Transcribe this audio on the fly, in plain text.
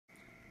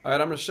All right,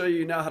 I'm going to show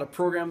you now how to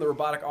program the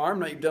robotic arm.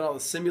 Now you've done all the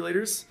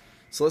simulators.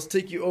 So let's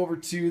take you over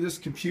to this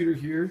computer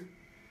here.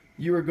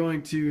 You are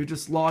going to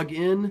just log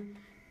in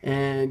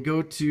and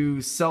go to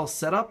Cell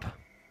Setup.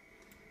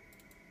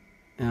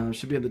 It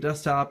should be on the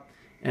desktop.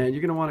 And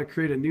you're going to want to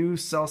create a new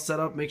Cell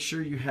Setup. Make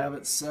sure you have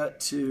it set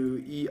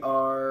to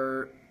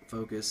ER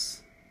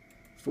focus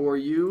for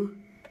you.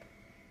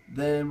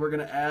 Then we're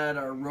going to add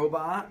our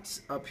robot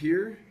up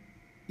here,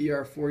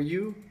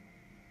 ER4U.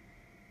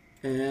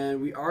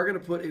 And we are going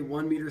to put a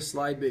 1 meter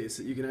slide base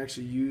that you can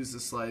actually use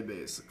the slide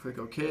base. So click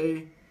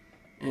OK,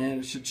 and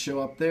it should show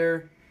up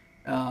there.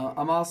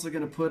 I'm also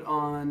going to put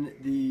on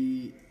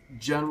the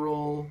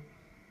general,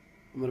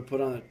 I'm going to put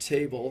on a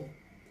table,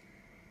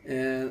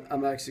 and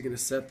I'm actually going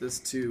to set this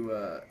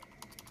to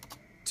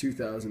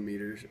 2,000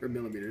 meters or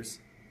millimeters,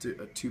 to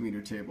a 2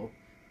 meter table.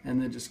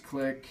 And then just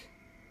click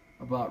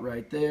about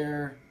right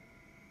there,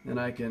 and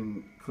I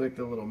can click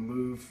the little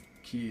move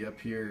key up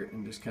here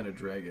and just kind of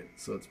drag it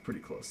so it's pretty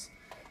close.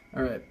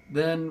 All right,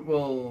 then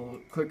we'll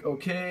click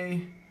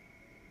OK,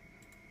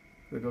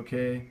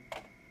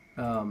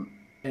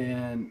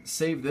 and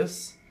save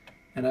this.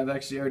 And I've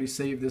actually already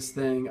saved this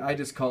thing. I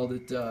just called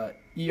it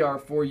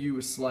ER4U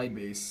with slide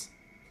base.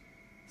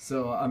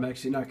 So I'm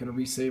actually not going to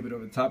resave it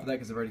over the top of that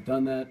because I've already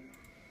done that.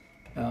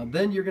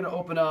 Then you're going to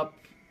open up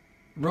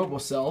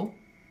RoboCell,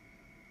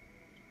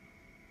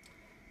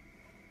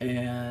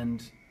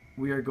 and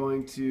we are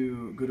going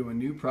to go to a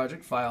new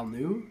project, File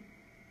New,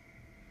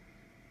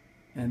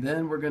 and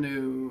then we're going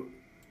to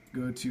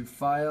go to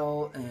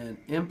File and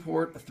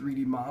Import a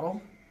 3D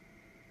model,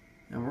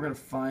 and we're going to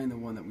find the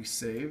one that we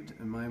saved,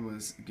 and mine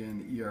was, again,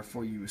 the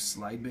ER4U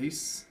slide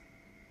base.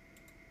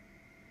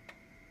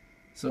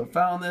 So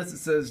found this, it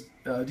says,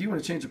 do you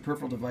want to change the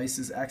peripheral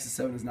devices? Axis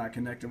 7 is not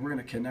connected. We're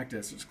going to connect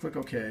it, so just click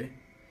OK.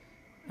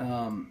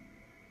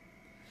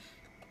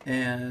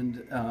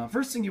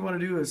 First thing you want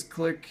to do is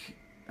click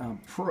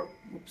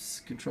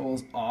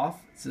controls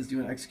off. It says do you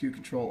want to execute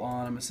control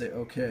on. I'm going to say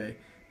OK.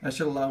 That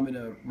should allow me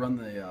to run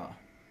the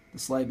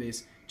slide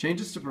base. Change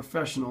this to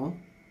professional,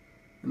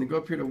 and then go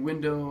up here to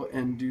window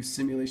and do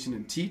simulation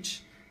and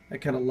teach. That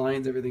kind of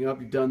lines everything up.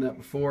 You've done that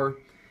before.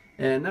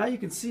 And now you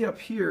can see up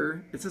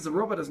here, it says the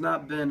robot has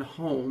not been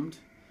homed.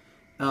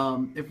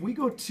 If we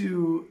go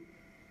to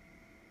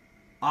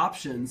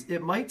options,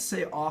 it might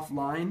say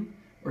offline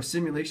or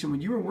simulation.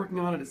 When you were working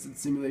on it, it said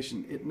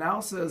simulation. It now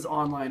says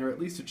online, or at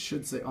least it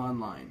should say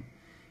online.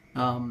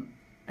 And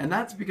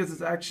that's because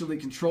it's actually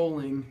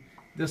controlling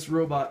this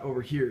robot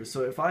over here.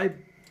 So if I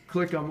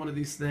click on one of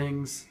these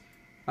things,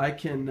 I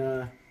can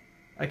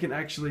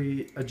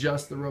actually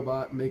adjust the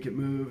robot and make it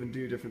move and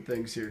do different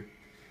things here.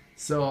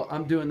 So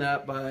I'm doing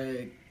that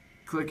by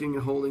clicking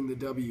and holding the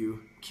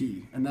W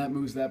key, and that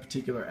moves that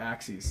particular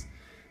axis.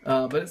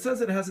 But it says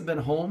it hasn't been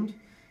homed.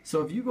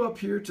 So if you go up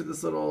here to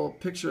this little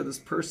picture of this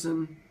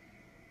person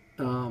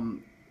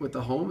with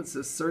the home, it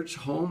says search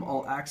home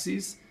all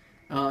axes.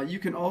 You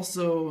can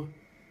also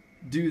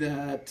do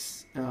that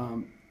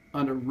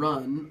under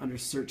run, under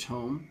search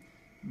home,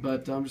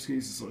 but I'm just going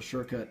to use this little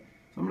shortcut.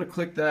 So I'm going to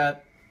click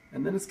that,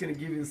 and then it's going to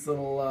give you this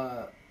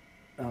little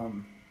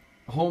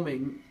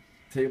homing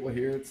table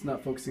here. It's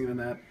not focusing on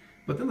that.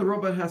 But then the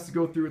robot has to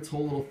go through its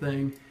whole little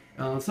thing.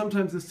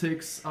 Sometimes this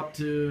takes up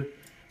to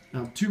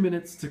 2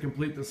 minutes to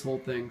complete this whole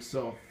thing,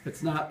 so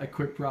it's not a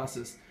quick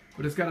process.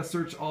 But it's got to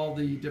search all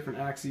the different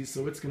axes,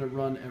 so it's going to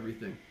run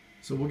everything.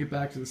 So we'll get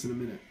back to this in a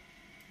minute.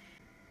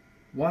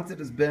 Once it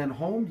has been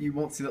homed, you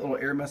won't see that little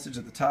error message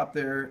at the top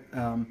there,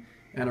 and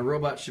a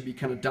robot should be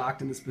kind of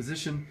docked in this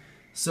position.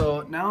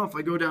 So now if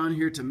I go down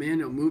here to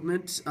manual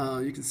movement,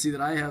 you can see that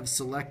I have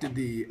selected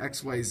the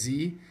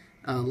XYZ.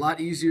 A lot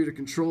easier to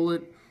control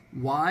it.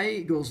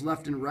 Y goes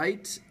left and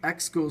right,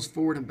 X goes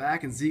forward and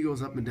back, and Z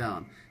goes up and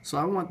down. So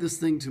I want this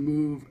thing to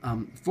move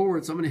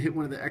forward, so I'm going to hit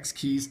one of the X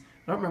keys.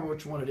 I don't remember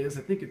which one it is.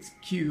 I think it's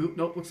Q.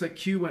 Nope, looks like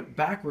Q went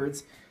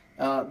backwards.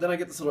 Then I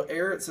get this little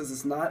error. It says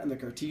it's not in the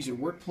Cartesian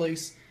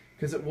workplace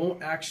because it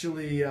won't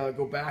actually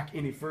go back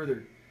any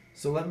further.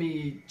 So let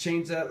me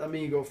change that. Let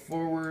me go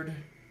forward,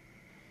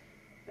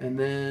 and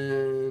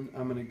then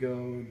I'm going to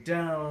go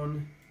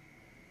down.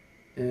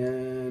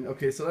 And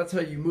okay, so that's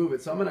how you move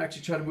it. So I'm going to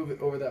actually try to move it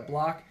over that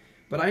block,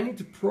 but I need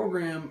to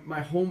program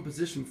my home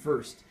position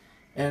first.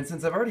 And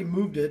since I've already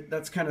moved it,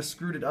 that's kind of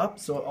screwed it up.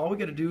 So all we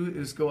got to do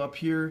is go up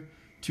here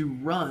to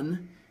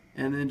run,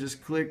 and then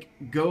just click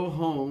go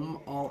home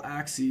all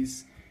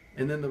axes,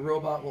 and then the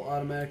robot will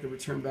automatically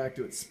return back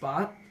to its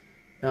spot.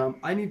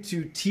 I need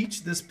to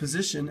teach this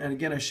position, and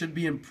again, I should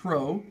be in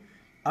Pro.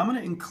 I'm going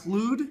to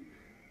include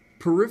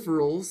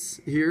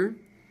peripherals here,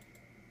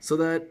 so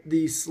that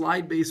the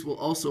slide base will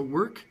also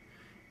work.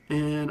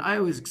 And I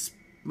always,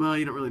 well,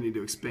 you don't really need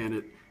to expand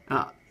it.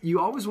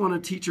 You always want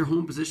to teach your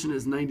home position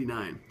as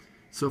 99.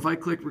 So if I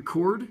click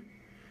record,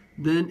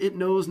 then it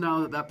knows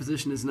now that that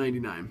position is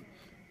 99.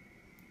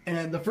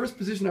 And the first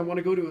position I want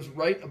to go to is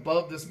right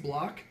above this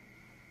block.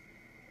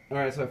 All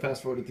right, so I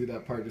fast forwarded through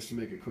that part just to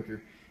make it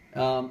quicker.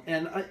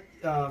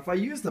 If I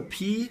use the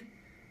P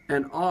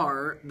and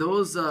R,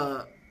 those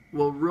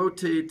will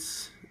rotate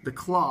the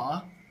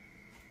claw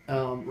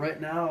Right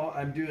now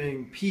I'm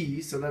doing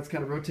P, so that's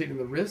kind of rotating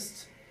the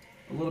wrist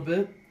a little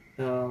bit.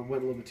 Went a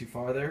little bit too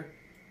far there.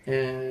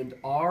 And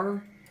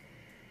R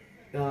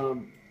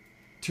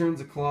turns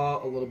the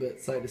claw a little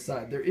bit side to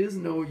side. There is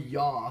no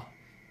yaw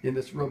in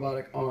this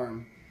robotic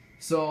arm.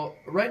 So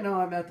right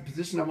now I'm at the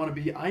position I want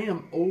to be. I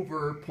am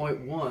over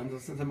 0.1. So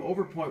since I'm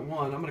over 0.1,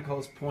 I'm going to call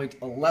this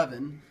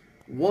 0.11,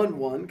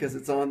 1, because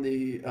it's on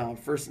the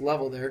first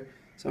level there.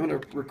 So I'm going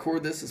to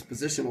record this as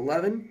position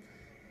 11.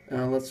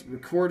 Let's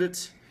record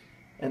it.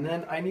 And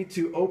then I need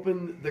to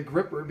open the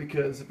gripper,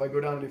 because if I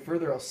go down any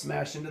further, I'll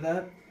smash into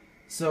that.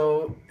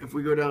 So if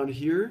we go down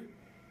here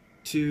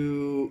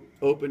to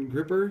open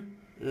gripper,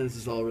 this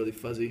is all really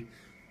fuzzy.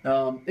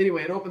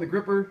 Anyway, it opened the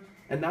gripper,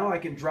 and now I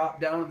can drop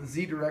down in the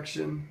Z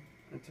direction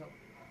until.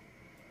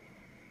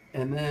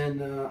 And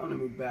then I'm going to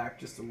move back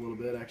just a little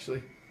bit,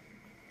 actually.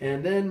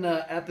 And then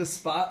at this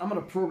spot, I'm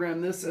going to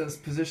program this as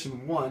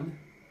position 1.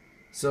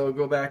 So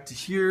go back to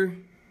here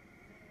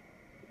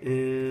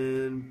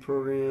and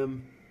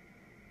program.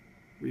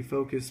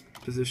 Refocus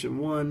position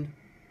 1,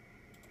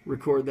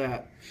 record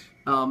that,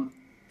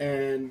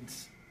 and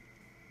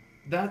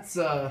that's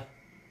all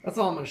I'm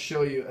going to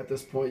show you at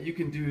this point. You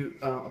can do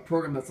a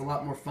program that's a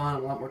lot more fun, a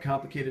lot more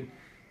complicated,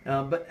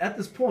 but at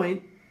this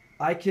point,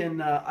 I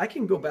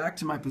can go back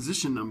to my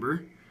position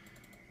number,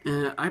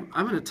 and I'm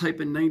going to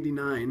type in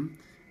 99,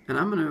 and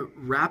I'm going to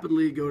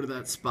rapidly go to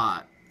that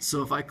spot.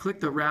 So if I click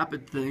the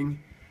rapid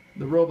thing,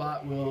 the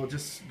robot will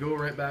just go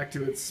right back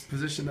to its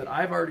position that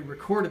I've already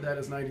recorded that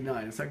as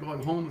 99. It's not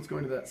going home, it's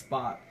going to that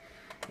spot.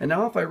 And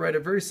now if I write a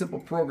very simple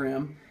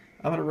program,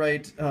 I'm going to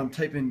write,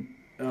 type in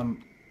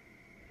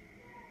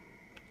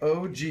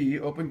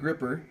OG, open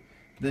gripper,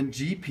 then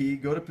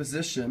GP, go to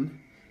position,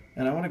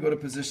 and I want to go to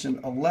position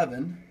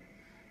 11,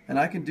 and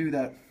I can do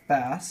that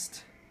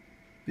fast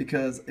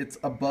because it's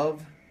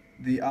above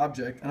the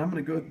object, and I'm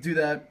going to go do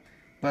that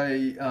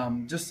by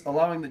just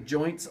allowing the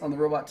joints on the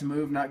robot to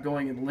move, not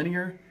going in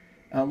linear.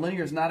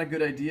 Linear is not a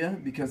good idea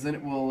because then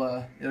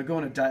it'll go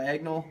in a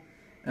diagonal.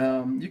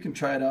 You can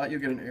try it out, you'll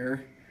get an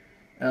error.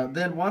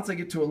 Then once I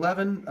get to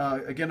 11,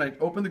 again I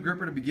open the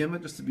gripper to begin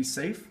with just to be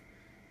safe.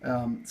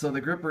 So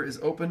the gripper is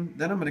open.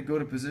 Then I'm going to go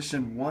to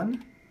position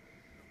 1,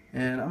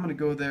 and I'm going to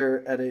go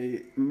there at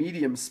a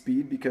medium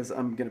speed because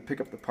I'm going to pick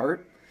up the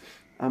part.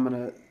 I'm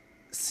going to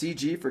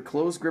CG for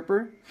close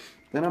gripper.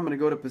 Then I'm going to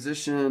go to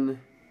position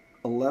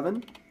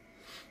 11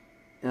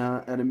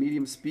 at a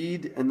medium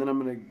speed, and then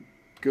I'm going to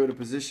go to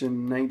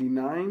position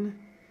 99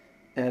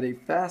 at a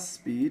fast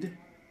speed.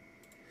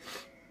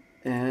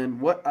 And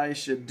what I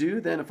should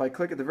do then, if I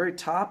click at the very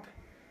top,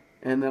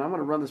 and then I'm going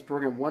to run this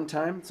program one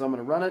time, so I'm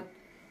going to run it,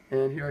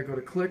 and here I go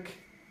to click,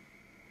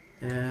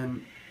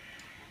 and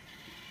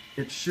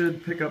it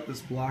should pick up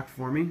this block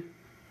for me.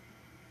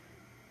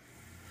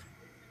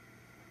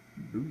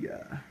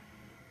 Booyah.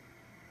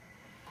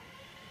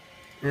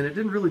 And it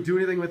didn't really do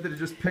anything with it, it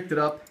just picked it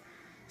up.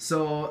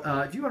 So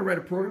if you want to write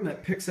a program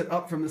that picks it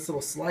up from this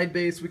little slide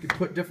base, we could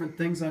put different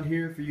things on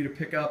here for you to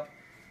pick up.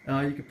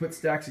 You could put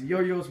stacks of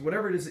yo-yos,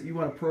 whatever it is that you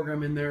want to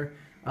program in there.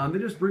 Then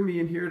just bring me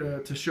in here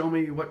to show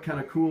me what kind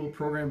of cool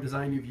program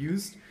design you've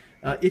used.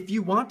 If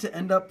you want to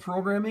end up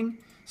programming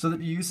so that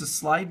you use a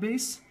slide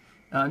base,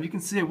 you can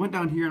see I went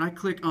down here and I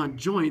click on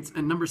joints,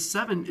 and number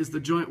 7 is the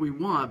joint we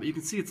want, but you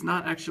can see it's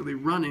not actually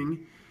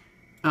running.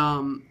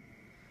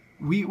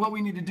 What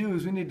we need to do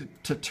is we need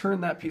to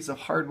turn that piece of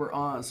hardware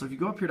on. So if you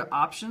go up here to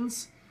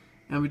options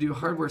and we do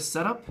hardware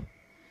setup,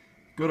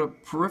 go to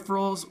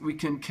peripherals, we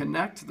can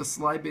connect the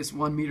slide base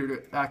 1 meter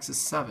to axis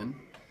 7.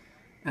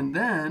 And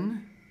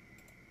then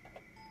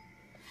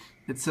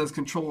it says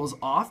control is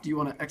off. Do you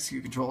want to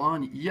execute control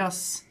on?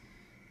 Yes.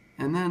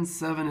 And then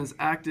 7 is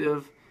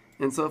active.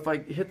 And so if I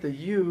hit the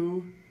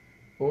U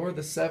or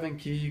the 7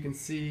 key, you can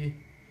see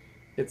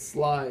it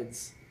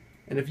slides.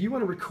 And if you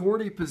want to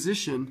record a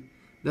position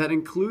that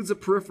includes a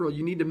peripheral,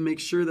 you need to make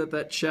sure that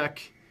that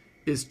check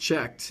is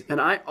checked.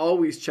 And I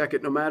always check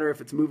it no matter if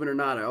it's moving or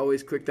not. I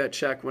always click that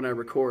check when I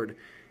record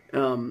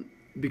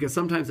because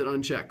sometimes it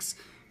unchecks.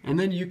 And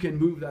then you can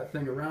move that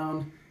thing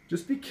around.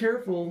 Just be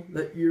careful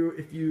that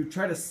if you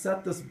try to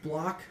set this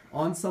block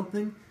on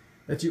something,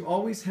 that you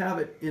always have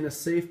it in a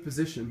safe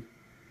position.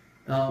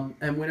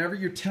 And whenever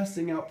you're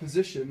testing out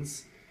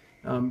positions,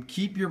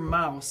 keep your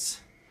mouse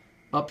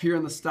up here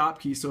on the stop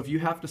key. So if you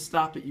have to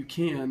stop it, you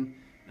can.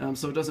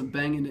 So it doesn't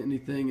bang into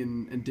anything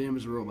and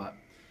damage the robot.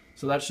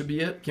 So that should be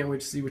it. Can't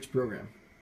wait to see which program.